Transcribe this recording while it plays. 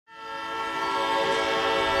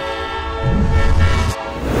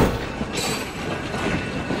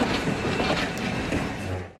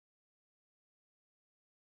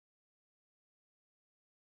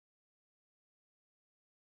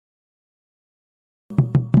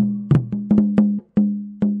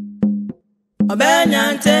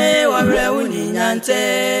Obenyante wawreuni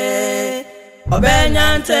nyante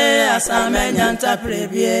Obenyante asame nyanta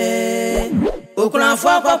prebie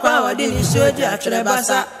Okuranfo kwakwa wadi ni soji atwere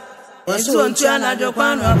basa Yesu ontu anadwo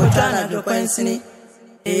kwanu akotwa anadwo kwansini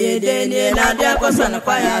Ede ni na dia kosa na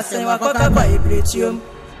kwa ya se wakoka kwa ibretium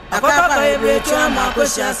Akoka kwa ibretium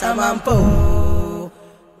akosia samampo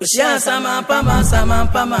Osia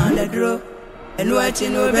samampa ledro Enu achi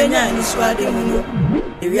no benya ni swade munu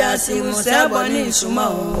Ewiase musabo ni suma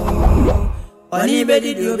o Oni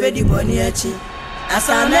bedi di obedi boni achi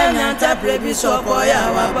Asame nyanta prebi soko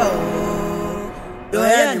ya waba o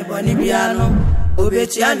Doya ni boni biano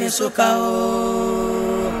Obechi ani soka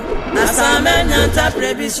o Asame nyanta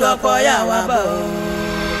prebi soko ya waba o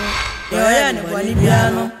Doya ni boni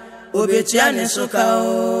biano Obechi ani soka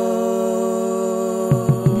o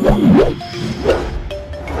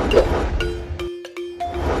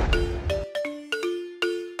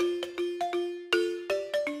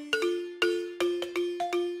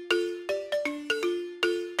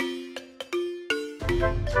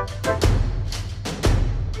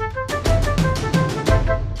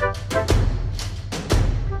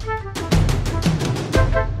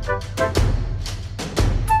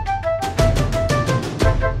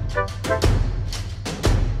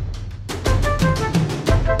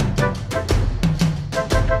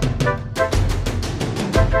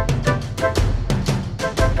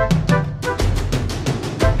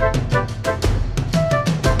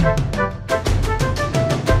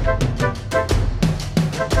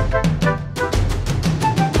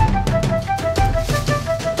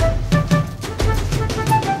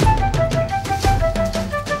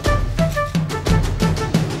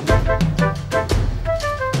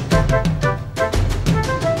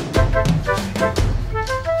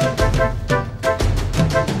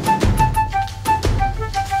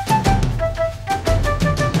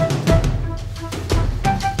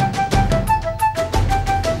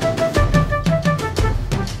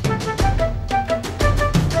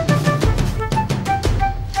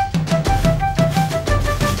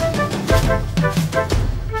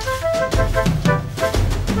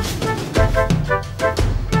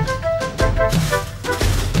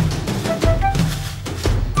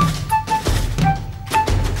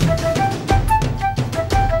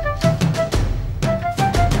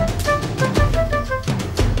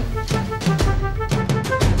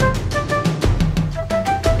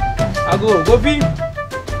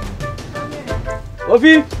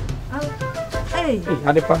Ovi. Hey.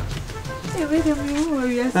 Adepa. Hey, wait a minute.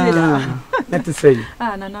 You say that. Let us say.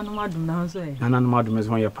 Nana no madum na so e. Nana no madum is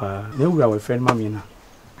one ya pa. Na wura we friend mami na.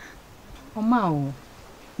 Oma o.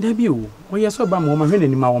 Da bi o. O ye so ba mo ma hwe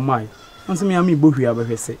ni ma wo mai. Nso me ami bohwi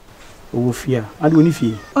abahwese. Owo fia. Ade oni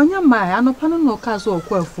fie. Onya mai anopa no no ka so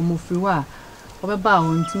okwa afumu fiwa. Obeba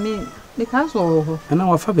o ntimi me ka so ho. Na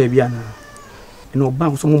wa fa ba bia na. Eno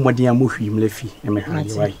ba so mo modin amohwi mlefi. E me ha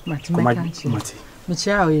ye wai. Mati.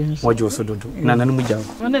 Mchao yin. Wajo so dodo. Nana no mujao.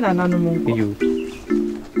 One nana no mu. You.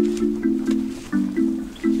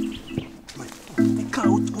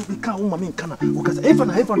 Ka uma min kana. Ukaza eva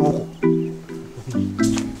na oko.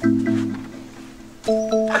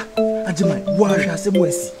 Ajimai, wa hwa se mo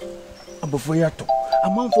asi. Abofo yato.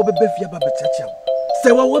 Amanfo bebe fia ba bechacha.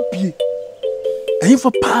 Se wa wapie. Eyin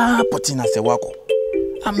fa pa potina se wako.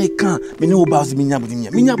 Ameka, me ne obazi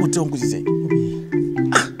minya bote onku sise.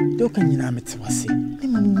 Doka nyina mete wase. Me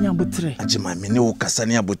ma nya botre. Ajima me ne o kasa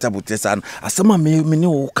ne abotabote san. Asema me ne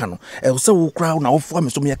o ka no. E se wo kra na ofo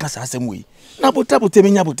me so me kasa asem wi. Na botabote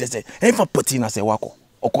me nya bote se. E fa poti na se wako.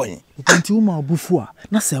 Okoyin. Nti uma obufu a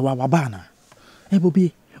na se wa waba na. E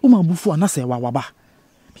bobi, uma obufu a na se wa waba.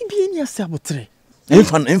 Bibi eni ase abotre. E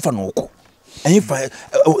fa no oko. E fa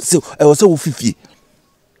se wo fifie.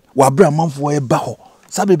 Wa bra manfo e ba ho.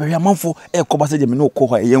 Sabe be amanfo e ko ba se je me no ko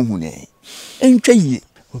ho e yehu ne. Entwa yie.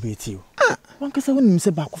 Obetio. Wankasa wonim se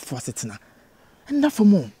ba kofo asetena. Nda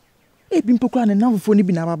fomo. E bi mpokra ne navofo ni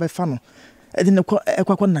bi na ba be fa no. E de ne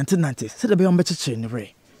kwa nante se de be on be chechire ne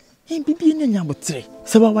re. E bibi ne nya botre.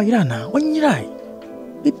 Se ba wa yira na, onyirai.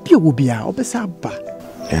 Bibi wo bia obesa ba.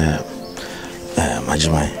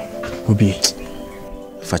 Majimai. Obi.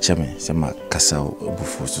 Fachame se ma kasa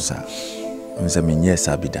obufu so sa. Nse me nye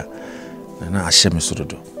sabida. Na ahye me so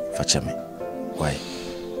dodo. Fachame. Why?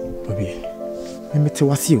 Obi. Me mete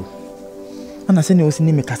wasio. Ana se ne osi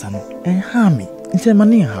ni me kasa no. Ha me. Nse ma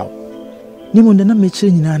ne hawo. Ni mo na me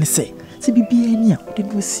chire nyina ne se bibi ani a de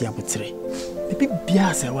do si abotre. Bibi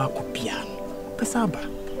bia se wa kopia no. Pesa ba.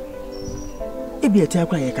 Ebi ati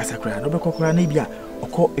akwa ye kasa kra no be kokora na bia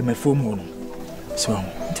okọ emafo mu no. So,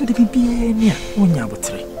 nti de bibi ani a onya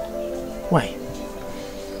abotre. Why?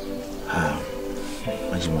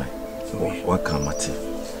 Majima. waka mate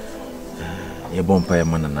ye bompa ye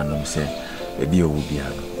mana nanom se ebi owu bia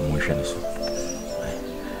no mo hwe ne so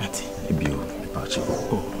mate ebi o pacho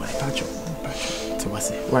oh my pacho to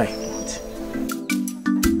wase why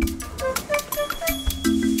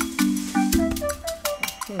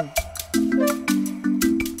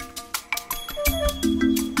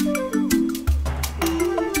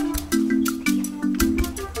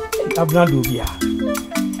Abnado bia.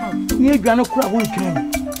 Ni adwane kura won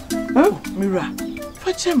twan. Mira.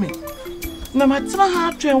 Fache me. Na matira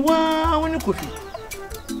ha twen wa woni kofi.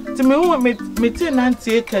 Ti me wo me te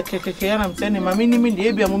nantie kekeke ya na mse ne ma mini mi de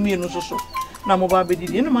ebia mo mienu soso. Na mo ba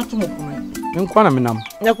bedidi ene mato mo pono. Nkwa na menam.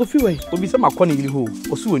 Ya kofi we. Obi se makọ ne yiri ho.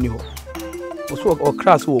 Osu oni ho. Osu o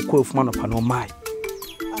class wo ko ofuma no pa no mai.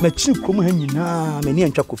 Ma chi krom ha nyina mani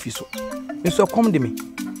antwa kofi so. Nso kom de me.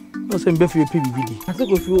 No se mbe fi pe bibidi. Ase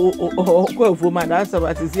kofi o ko ofo ma da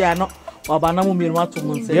sabati si ano. Oba na mo mienu mato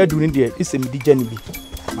mo nse. Ya du ni de isem di gya ni bi.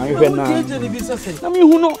 Ayi hwe na. Na me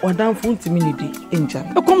hu no odanfo ntimi ni di enja.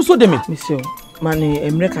 E kom so de me. Monsieur, mani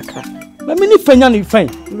emre kakra. Ma me ni fanya ni fan.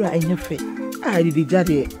 Ura enye fe. Ah di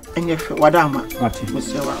jade enye fe wadama. Mati.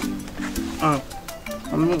 Monsieur wa.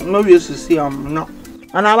 No we used to see no.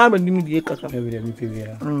 And I am the media kakra.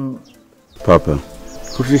 Papa.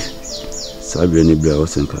 Kofi. Sabe ni bia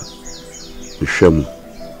osenka. Hwemu.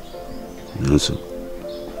 Nanso.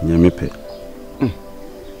 Nyamepe.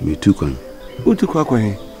 Me tu kwan. Utu kwa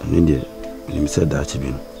kwan. Ni de ni misa da chi bi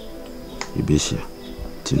no. Ibeshia.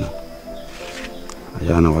 Tino.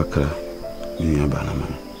 Ayana wakra. Ni abana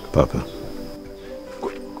man. Papa.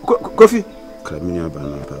 Kofi. Kramini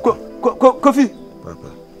abana papa. Kofi. Papa.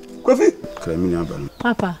 Kofi. Kramini abana.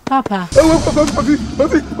 Papa.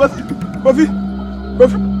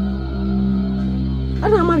 Kofi.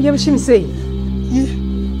 Ana ma bia bishim sei. Ye.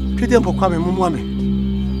 Twede mpokwa me mumu ame.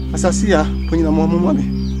 Asasi ya ponyina mumu ame.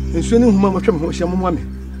 Ensuo ni huma matwa me ho hia mumu ame.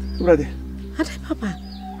 Brother. Ade papa.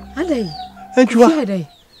 Ade. Entwa. Ade.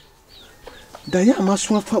 Daya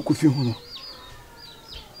amaso afa Kofi hu no.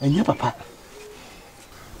 Enya papa.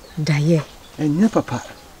 Daye. Enya papa.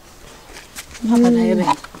 Papa daye be.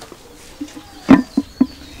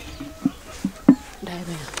 Daye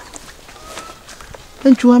be.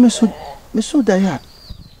 Entwa me so daya.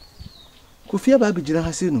 Kofi aba bigina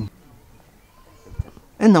ha senu.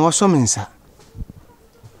 Enna waso me nsa.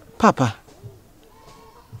 Papa.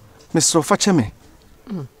 Mr. Facheme.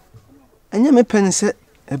 Enya me pen se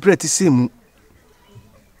ebreti semu.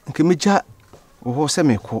 Nke meja wo se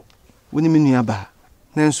meko. Woni me nua ba.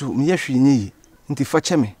 Nanso me yehwe nyi nti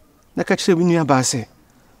Facheme. Na ka kire me nua ba se.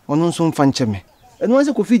 Ono nso mfa ncheme. Eno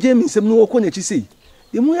anse Kofi je mi nsem no wo ko na chi sei.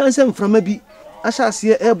 Ye mu ya nsem frama bi.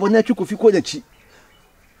 Asase ebo na twi Kofi ko na chi.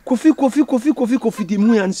 Kofi di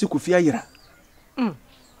mu ya nse Kofi ayira.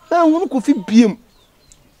 Na won Kofi biem.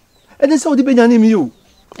 Eden se odi benya na mi yo.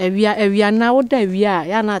 Ewia na wo da ewia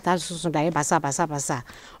ya na ta susu da ye basa.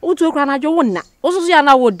 Otu okra na jo wonna. Osusu ya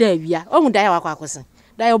na wo da ewia. Ohu da ya wakwa akosen.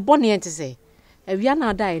 Da ye boni ente se. Ewia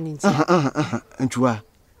na da ye ni nti. Ntwa.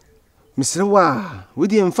 Misre wa, we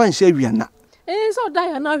di emfa nhye ewia na. So da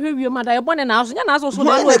ya na hwe wie ma da ye boni na aso. Nya na aso so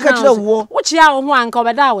da wo ka kire wo. Wo chia wo ho anka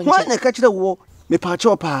obeda wo nche. Wa na ka kire wo. Me pa cha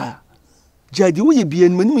opa. Jadi wo ye bie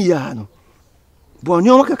nmanim ya no. Bo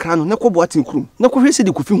onyo makakra no ne ko bo atenkrum. Ne ko hwese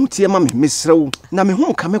de Kofi hu tie ma me mesrew. Na me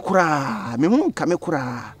hu ka me kura.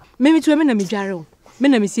 Me tu me na me dware wo. Me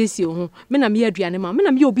na me siesie wo ho. Me na me aduane ma. Me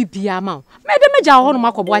na me obi bia ma. Me de me gya wo no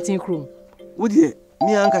makobo atenkrum. Wo die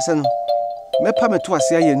mi ankasa no. Me pa me to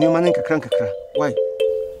ase aye numa ne nkakra. Why?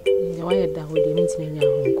 Why da ho de minti me nya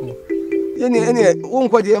ho ko. Ene wo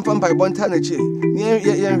nkwa de emfa mpa bonta na chi. Ni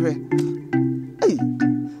ye hwe. Ai.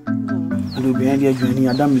 Ado be ande aduani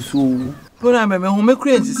adam so. Pura me hu me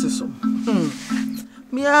crazy so.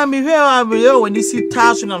 Mi a mi hwe a be yo woni si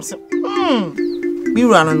taso na se. Mi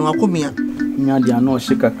rano no akomia. Nya dia na o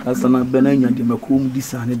shika kasa na be na nya de makom di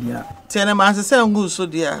sa ne dia. Tene ma se ngu so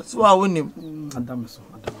dia. So a woni adam so.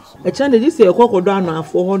 E chan de dis e kokodo anu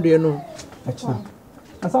afo ho de no. E chan.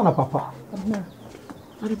 Asa na papa.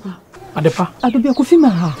 Adepa. Adobia Kofi ma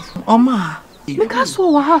ha. Oma. Me ka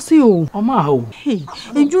so wa ha se o. Oma ha o. Hey,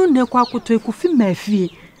 enju ne kwa akoto Kofi ma fie.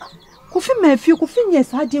 Kofi nye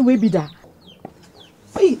sa je we bi da.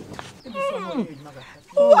 Hey.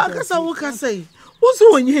 O akasa wo ka sei. Wo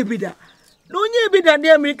so onye bi da. No nye bi da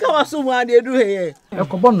de America waso mu ade du he. E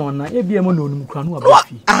ko bono na e bia mo na onum kura no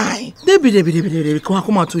abafi. Ai, de ko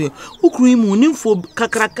akoma to ye. Ukru imu nimfo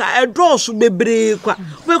kakraka e dross bebre kwa.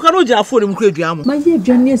 We kwa no ja fo dem kura dua mo. Ma ye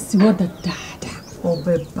dwane si wo da da.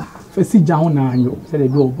 Obeba. Fesi ja ho na anyo. Se de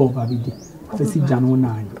bi obo ba bi di. Fesi ja no na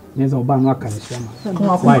anyo. Neza oba no aka hia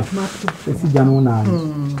ma. Why? Fesi ja no na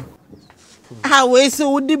anyo. Ah, we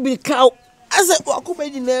so would be cow. As a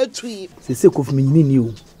akobegyina tree. Say Kofi me nyini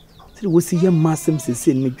o. Say we see your massem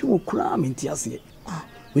say me dwo kura me ntiase.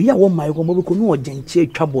 We ya wo mai ko mo ko no ogenche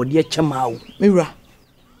atwa bode chema o. Mewura.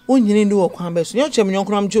 Onyini ndi wo kwan be so. Nye chem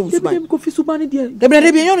nyonkram che usuban. Dem Kofi suban de.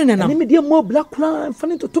 Debre bi nyon ne nam. Me de mo black kura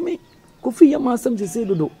fane to me. Kofi ya massem say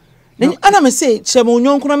dodo. Ana me say chem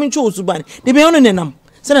nyonkram che usuban. Debre nyon ne nam.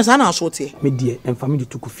 Se na sa na aso te. Me de en family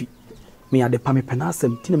to Kofi. Me ade pa me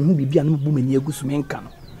penasem tina me hu bibia no bu mani agusu me nka no.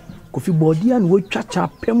 Kofi body an wo twacha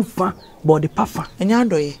pem fa body pafa. Enya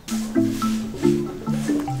adoye.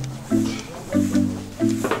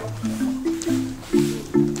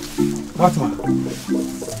 What man?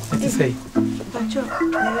 What you say? Bacho.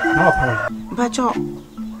 No power. Bacho.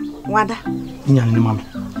 Wada. Nyane ne mami.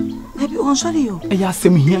 Ebi on sorry yo. E ya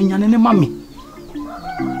sem hia nyane ne mami.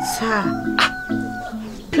 Sa.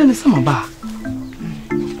 Plane sama ba.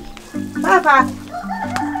 Papa.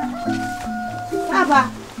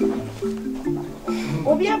 Papa.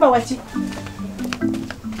 Obi aba wachi.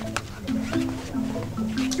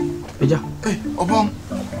 Eja. Obon.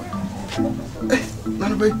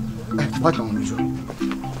 Nanu bay. What on you?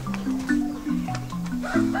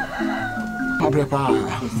 Papa pa.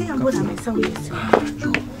 See I'm going to make some yes.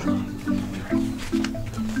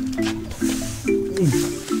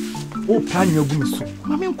 O plan you go so.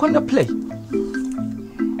 Mami nkonda play.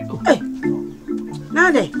 Hey.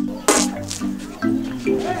 Nade.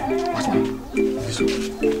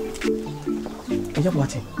 Eja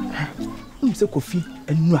what? Se Kofi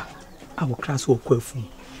enua a wo kra so kwafu.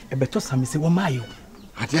 E beto same se wo mayo.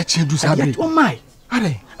 Ade a chedu sabe. Wo mai.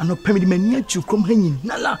 Are. Ano pemidi mani atu krom hanyin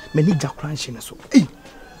nala mani jakran hye ne so. Eh.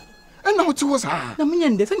 Ena wo ti wo sa. Na menye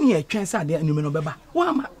nde se ne ye twen sa ade anume no beba. Wo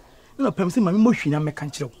ama. Na pem se mami mo hwina meka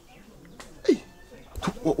nkyerɛ wo. Eh.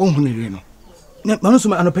 Wo hunire no. Na manu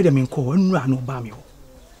so ano pede me nko enura no ba me wo.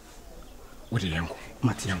 Wo de yanko.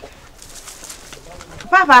 Mati yanko.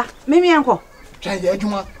 Papa, mimi yanko. Try ye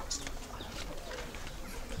adwuma.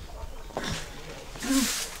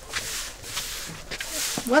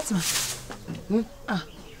 What man? Ah.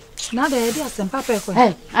 Now the idea some papa ko.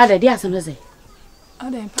 Hey, ada dia asem say.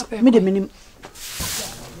 Ada papa. Me de minim.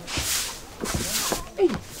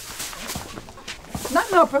 Na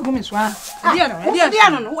na opera me so ah. Dia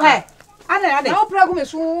no. Hey. Ada. Na opera me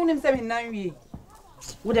so nim se me nan wie.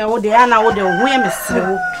 Wo de ana wo de ho ye mesre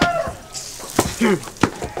wo.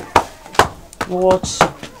 Watch.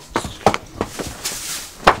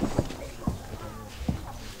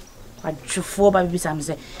 Adwufo ba bibisa me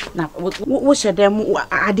say na wo hyede mu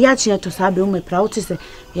ade a kye to sa be mu pra wo te say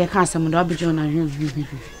ye ka asem do abejo na hwe.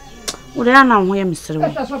 Wo de ana ho ye mesre wo.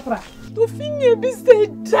 Tu finye bi se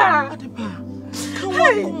da.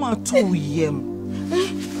 Kuma to yem.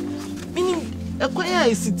 Meaning akwaya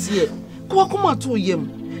isitie. Kuma to yem.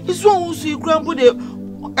 Isu on su ikrambo de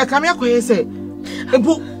akame akwaya say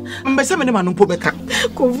ebu mbese me ne manu po beka.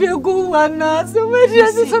 Kofi egu wana so me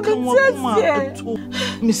just so me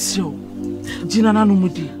Monsieur Jina nanu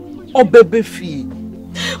mudi obebe fi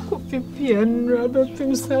Kofi pianra be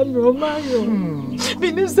pim samro mayo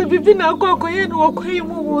bini se bibi na akokoye no okoye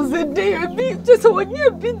mu wo ze de bi just onye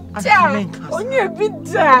bi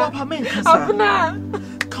da abna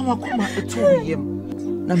kama kuma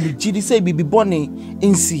etoriyem na me jidi say bibi bone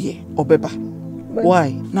nsiye obeba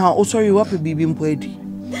why now oh sorry what bibi mpoedi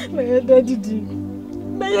my daddy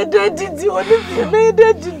my daddy only my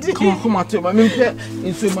daddy come on to me mpe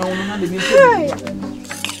nso ma wono na de bi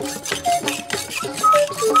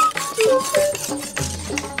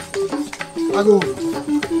Ago.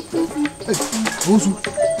 Hey, Busu.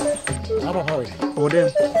 Aba hawe. Odem.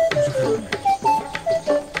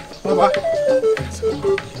 Baba.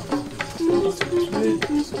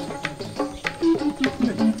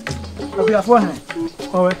 Abi afọ he.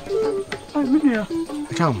 Owe. Ai minia.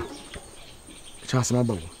 Chama. Chama sama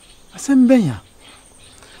bawo. Asem benya.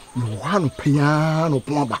 No hanu penya no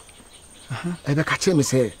pon aba. Ebe ka kire me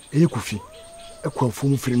se eye Kofi. Ekwafu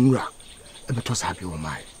mu firi nura. Ebe to sabe wo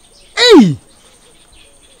mai. Ei!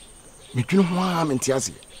 Me twino ho a mente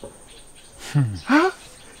ase. Ha?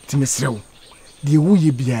 Ti mesrew. De wo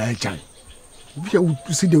ye bia agyan. Bia wo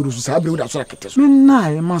si de rusu sabe wo da so akete so.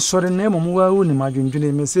 Menna e ma sore na emo wa wo ni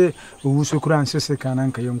madwendwene me se owu so kura ansese kana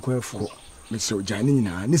nka yemko afu. Me se ogyan ni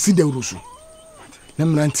nyina ne si de rusu. Na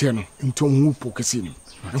mrantie no nto hu po kese ni.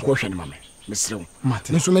 Enko hwe ni mame. Mesrew.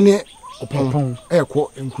 Nso me ne opon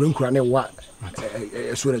ko nkura na wa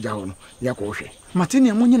so reja ho no ya ko hwe. Matini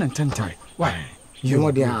amunye na ntantai. Why? You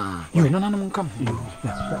know they are. You no come.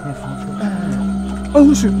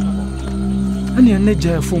 Oh shoot. Ani na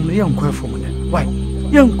ja fom na yankwa fom ne. Why?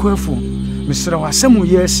 Yankwa fom. Misra wa asem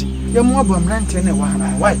yesi. Ya mo abam rante ne wa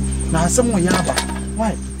na. Why? Na asem wo ya aba.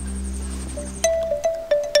 Why?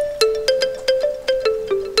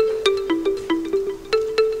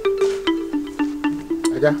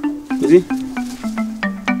 Aja. Kuzi.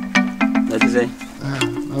 That is it.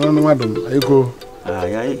 No madam. Ayiko.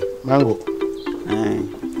 Aye. Mango.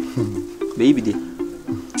 Baby de.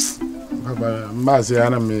 Papa, mbazi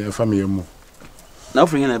ana me family mu. Na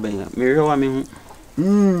ofri na ben. Me hwe me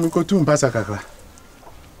hu. Ko tu mpasa kakra.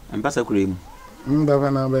 Mpasa kure mu.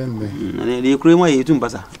 Baba na ben de. Na de kure mu ayi tu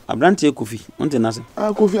mpasa. Abrante kofi. Wonte na se.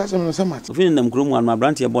 Kofi asem no samat. Kofi ndam kure mu an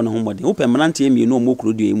abrante bo na ho mode. Wo pe mrante mi no mo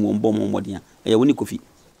kuro die mu mbo mo mode a. Eye woni kofi.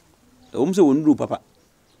 Wo se wonu papa.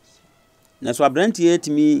 Na so abrante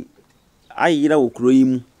etimi ayira wo kuro yi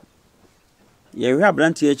mu. Ye hwe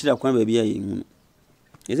abrante e kira kwan ba bia yi hu.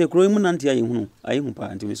 Ese kuro yi mu nante ayi hu. Ayi hu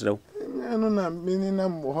pa ntimi srew. No na mini na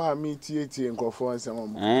ho a mi tie nkofo ansem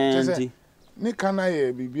mo. Tese ni kana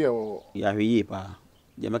ye bibia wo. Ya hwe yi pa.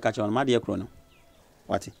 Je meka cha on ma de kuro no.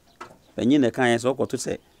 Wati. Panyi ne kan ye so koto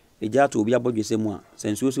se eja to obi abodwese mu a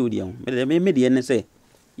sensuo se odi hu. Me de ne se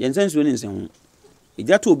ye sensuo ni nsen hu.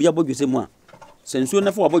 Eja to obi abodwese mu a sensuo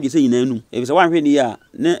na fa abodwese nyina num. E bi se wanhwe ni ya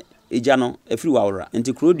ne eja no afiri wa wora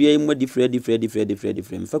enti kuro dua mu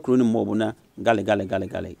different fa kuro ni mo bo na gale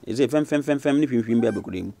eze fem ni hwinhwin bia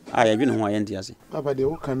bekuro mu ya dwene ho ayenti ase papa de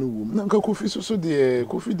wo kan wo na nka kofi so de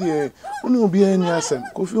kofi de oni obi ani asem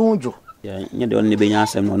kofi hojo ya nye de oni be nya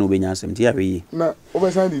asem no be nya asem ti ya hwe na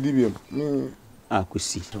obesan de dibiem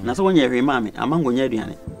kosi na so wonya hwe maame amango nya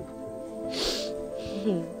aduane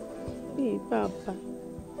papa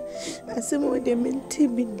asem wo de menti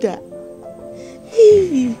bida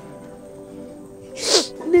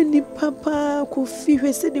Nani papa kofi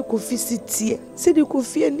hwese de kofi sitie se de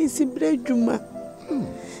kofi ani sibre djuma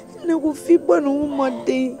na kofi bono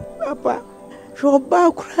modern papa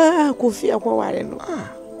joba kra kofi akware no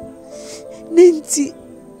nenti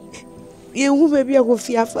ye hu be bia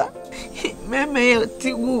kofi afa meme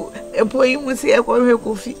tigu epoyi musi e ko hwe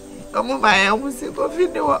kofi omo ba ya musi kofi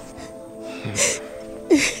de wo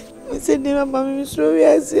se de mama mi so wi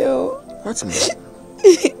ase o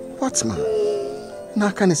What's man?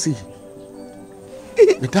 Na can see.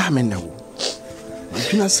 Me da me na wo.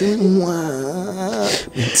 Bina se nwa.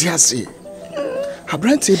 Ntiase.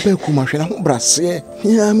 Abrante be ku ma hwe na ho brase.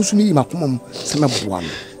 Ya msu mi makoma mu se me boa no.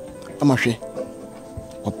 Amahwe.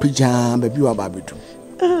 Opija ba bi wa ba bedu.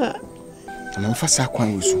 Na mfa sa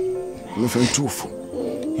kwan wusu. Me fa ntufu.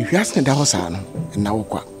 Ihwiase ne da ho sa no na wo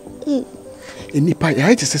kwa. Enipa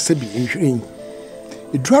ya ite sese bi nhwiren.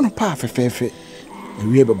 Edura no pa afefefe.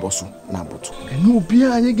 Ewie be boso na aboto. Enu obi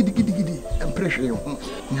anye gidigidi emprehwe ho.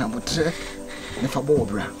 Nya abotre ne fa bo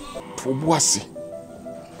obra. To bo ase.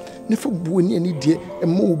 Ne fa bu ni ani die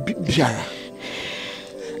ema obi biara.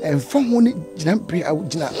 Emfa ho ne gina bia a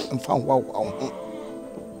gina emfa ho ho.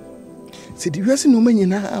 Se di wiase no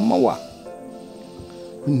manyina amawa.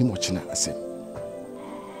 Ni mo china ase.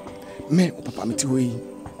 Me papa meti hoyi.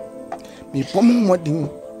 Me pomo modin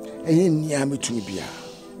eye nia metumi bia.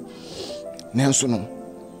 Nanso no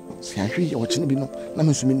se ahwe ye wochine bi no na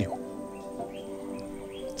mensumi ni ho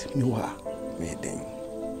timi wa me den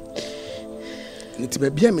ni tiba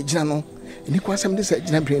bia me gina no ni kwasam de sa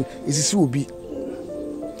gina brain esisi obi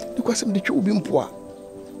ni kwasam de twa obi mpo a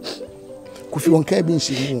kofi wonka bi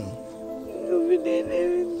nshi mu obi de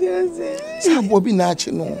ne sa bo bi na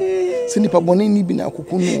achi no se ni pa bone ni bi na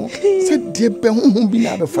akuku no se de be honhom bi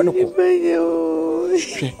na be fa ne ko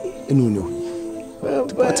hwe enu ne ho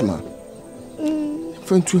department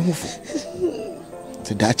Fentu hofo.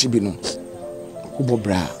 Te dachi bi no. Kubo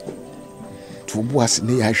bra. To bo ase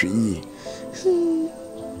ne ya hwe yi.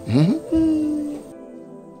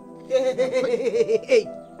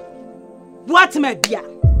 What me bia?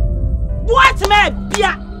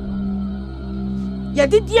 Ya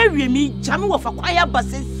didi awiemi jame wo fa kwaya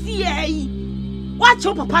basesi ai. Wa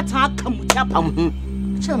che papa ta akamuti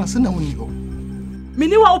apam. Cha na se na woni ho.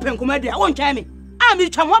 Mini wa open komedi a won twa me. A mi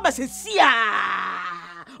twa mo basesi a.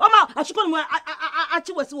 Oma achiko mu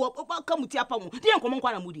achi wasi wo kamuti apam. Di enkomo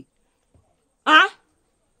nkwa na mudi. Ah?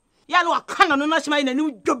 Ya no akana no na hima na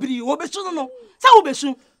ni dwobiri wo besu no. Sa wo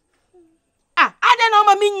besu. Ah, ade na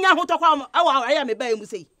ma minya ho tokwa awa ya me ba emu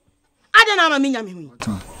sei. Ade na ma minya me hu.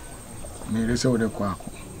 Me rese wo de kwa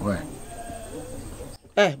ko.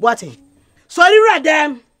 We. Boate. Sorry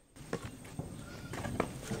radam.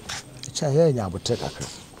 Cha ya nya abote kakra.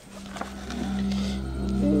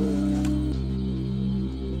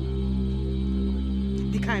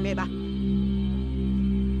 Di kan me ba.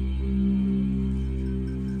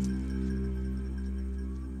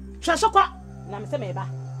 Shasokwa na me se me ba.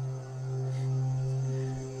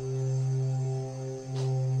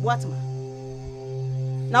 What ma?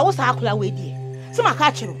 Na wo sa akula we die. Se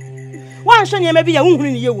maka kire. Wan hwe nyema bi ya wo hunu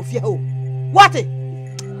ne ye wo fie ho. What?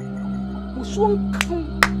 Wo so nkan.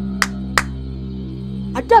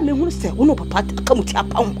 Ada me hunu se wo no papa akamuti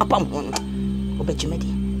apam ho no. Obechimedi.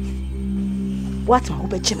 What ma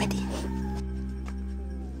obechimedi?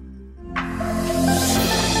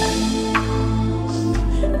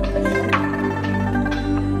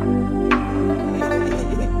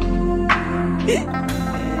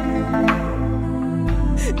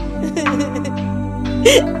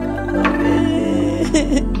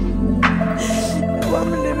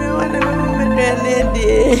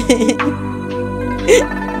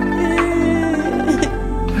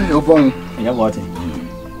 Opon. Ya what?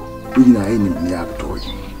 Ina eni ni abtoy.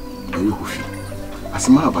 Ayi hufi.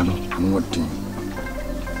 Asma abano anwodin.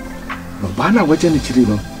 No bana waje ni chiri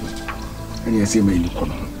no. Ani ase mai ni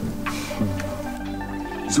kono.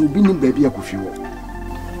 So binim baby akofi wo.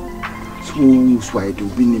 So swai do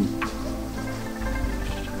binim.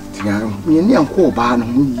 Tiga me ni anko ba no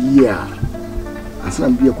yi a. Asna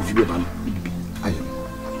bi akofi be ba no. Ayem.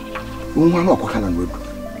 Wo nwa no akoka na no.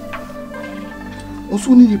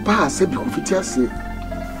 Oso ni pa ase bi kofiti ase.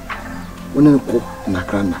 Wona ko na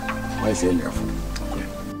krana. Why say le afo.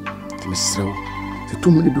 Timsrew. Se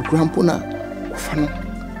tumu ni bi krampo na kofa no.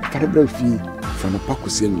 Fare bra fi fa no pa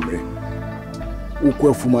kose numre. Wo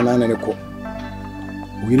ko afuma na ne ko.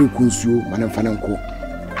 Wo yiri kunsuo mana fa na nko.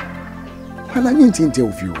 Hala nyintinti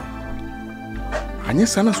ofi wo. Anye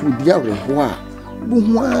sana so dia wo a. Bu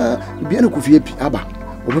ho a bia na kofi api aba.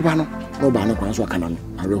 Obeba no no ba no kwan so akana no.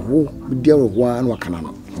 Areho dia wo a no akana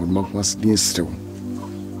no. Oduma kwas din strew.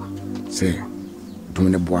 Se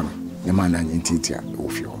tumene boa no. Ne ma na nyintinti a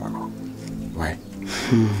ofi ho no. Why?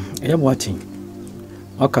 Watching.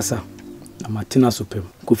 Okasa na matina sopem.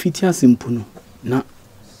 Kofiti asempu no na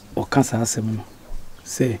okasa asem no.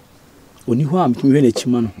 Se oni ho a mtumi na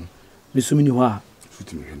chima no. Mesumi ni ho a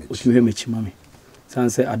otumi me chima me.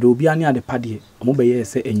 Sanse adobi ani ade pade omo be ye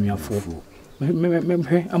se enwuafo.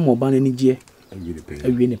 Me amoba na ni gie.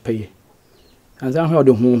 Awie ne peye. Anza ho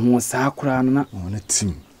ode ho saa kura na na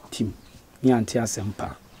tim. Ni anti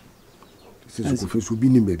asempa. Se so kofesu bi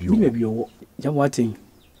ni baby o. Ni baby o. Ja watin.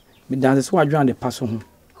 Me dance so adwan de paso ho.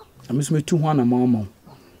 Amiso metu ho na mama.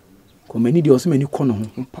 Ko mani de o se mani kɔ no ho.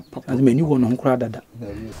 Anza mani wo no ho kura dada.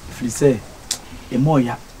 Fili se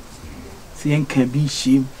emoya. Se yenka bi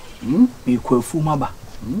him. Me kwafu maba.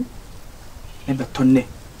 E betonne.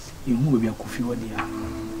 E hu baby akofi wo dia.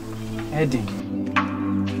 Edin.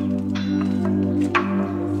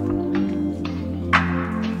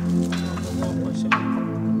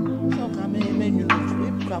 So ka me menu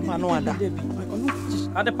no kwa pa no ada.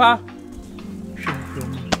 Adepa.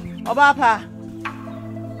 Oba pa.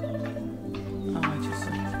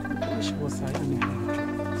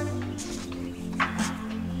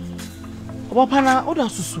 Oba pa na oda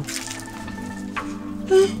susu.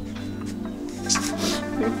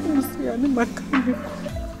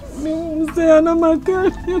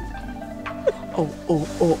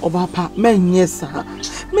 Oh, Oba pa, menyesa.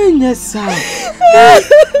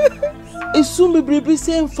 Esu me brebi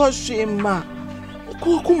se mfa hwema.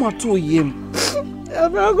 Ko kuma to yem.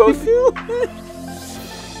 I'm go feel.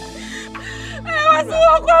 I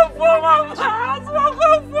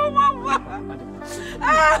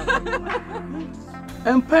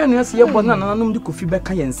Empire no se yebo na nanum de kofi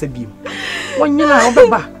beka yensa biem. Wonyina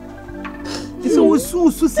obeba. Tise wo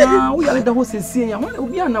su sa wo yale da ho sesie ya.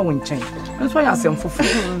 Obi ana wo nchen. Enso ya asem fofo.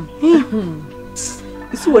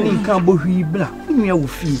 Isi woni nka bohwi bla. Nwia wo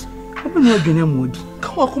fi. Obi no adwene modi.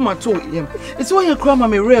 Ka kuma to yem. Isi wo ye kra ma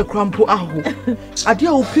me re krampo aho. Ade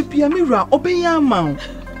a wo pipia me wura obeya ama.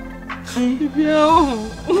 Pipia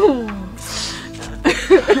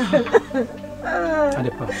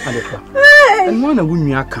Adepa. And one a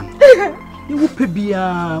woman I can. You will pay be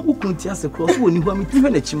a who couldn't ask across when you want me to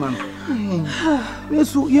finish, man.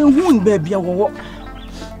 Yes, you won't baby.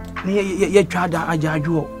 Ye tried a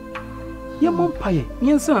jaju. Your mom pie,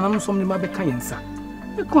 yes, and I'm some of my cancer.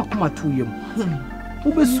 You can't come at 2 years.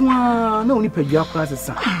 Who be swan only pay your classes.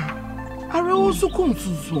 I also come to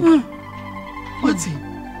what's it?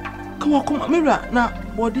 Come, Mira, now,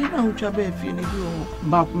 what did I have a feeling?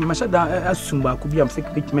 But Mashada assume I could be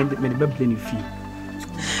upset with men that made a plenty fee.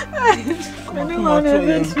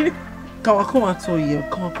 Come to you.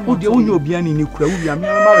 Oh, the only Obiani in Ukraine, I'm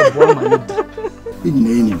married. In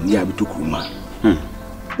name, the Abitukuma.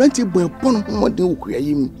 Plenty boy upon what do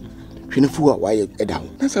create. Twenty-4 wire down.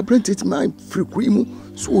 That's a printed my free cream.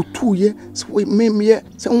 So 2 years, so we may me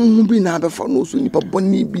some who be now before no soon, but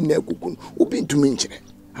Bonnie be near cocoon, who been to mention it.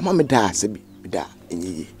 I'm a da, Sebi, da, and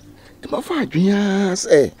ye. ma fa adwenya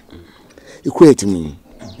say equate me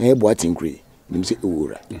e bo atinkre nim say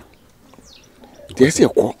ewura tie say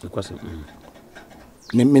ko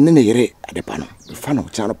ne menene yere adepa no fa no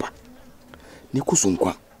cha no pa ni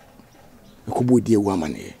kusunkwa ekubo die wu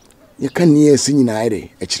amane ye kan ni esi nyina ere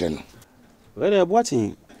e kire no wele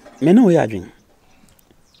boatin me ne o ya adwen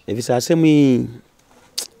evisa asemi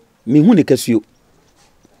mi hu ne kasuo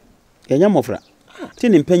enya mofra ti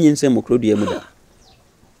ne mpanyin nsem okrodua mu da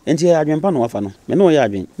enti ya adwen pa no wafa no me ne o ya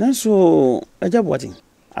adwen nanso agya boatin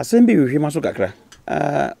asem bi hwehwe maso kakra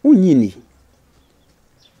unyi ni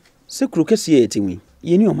sekru kese etimi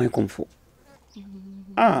yeni o man komfo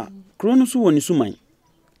krono so woni suman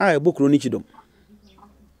ebo krono chidom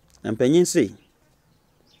mpanyin sei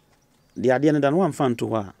de ade ne da no amfa nto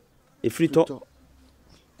ho a efrito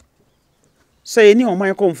say ni o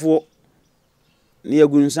man komfo ni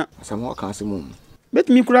agunsa asamo ka asemo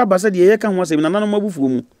betimi kura basa de ye ka ho asem na nanu mabufuo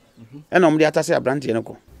mu ena omde atase abrante ne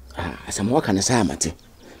ko asamo ka ne sa amate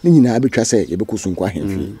ni nyina abetwa say ye bekusunkwa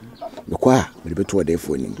hemfi bekwa me beto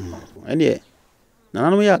odefo nim ene na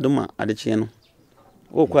nanu ya doma adechie no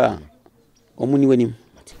okwa omuni wanim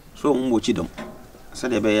so mbo chidom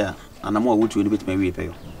sade be ya anamo awutu ni betime wi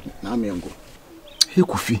peyo na mengo he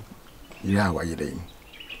kufi ya wa yire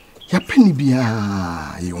ya peni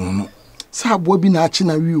bia ye wono sa abo bi na achi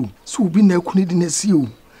na wiu so bi na akuni di na siu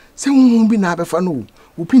se hu bi na abefa no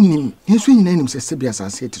opinim yesu nyina nim se bia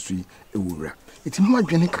asase etisu ewura eti mama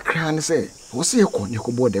dwene kakra ne se wo se yekọ ne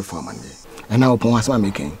ko bode fa amane ana opon asema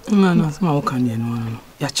meken na asema wo kan ye no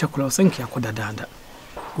ya chekula o senki akoda dada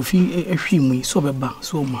kufi ehwi mu so beba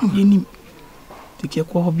so ma yenim tike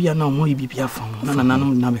ko hobia na mo ibibia fa na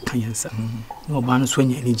nananum na meka yensa na oba no so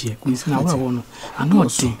nya enije ku isi na wo no ana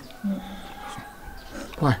ote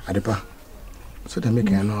why adepa so da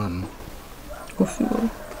meka no an kofi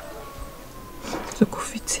so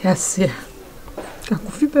kofi tiasia ka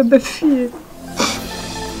kofi bebe fie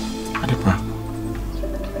adepa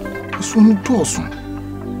so no toso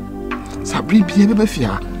sabri bia bebe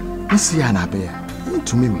fia esi ya na be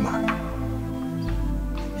ntumi mma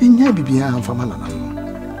enya bibia amfama na no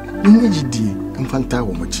enya gidi amfanta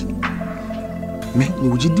wo machi me ni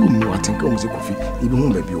wogidi mu atenka wo muziko fi ibi hu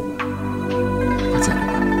ba bi wo ati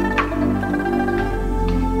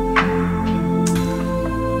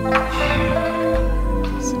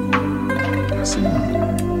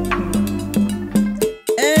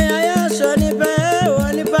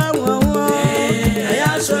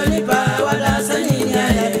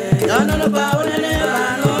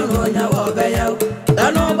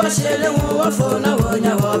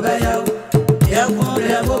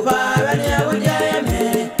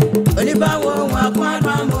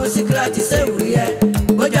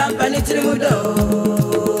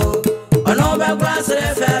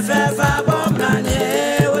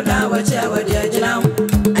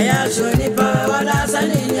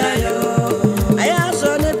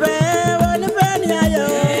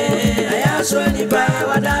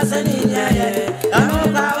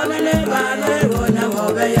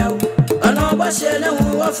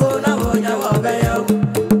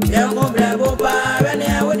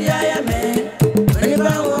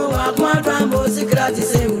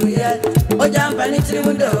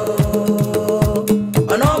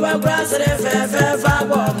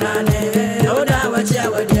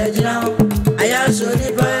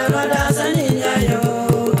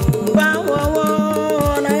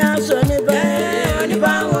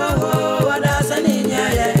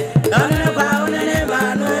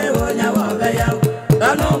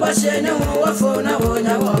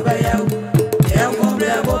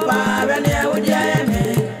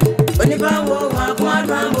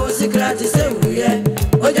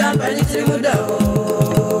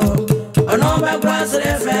Onomba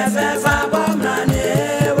brasre fe fe fa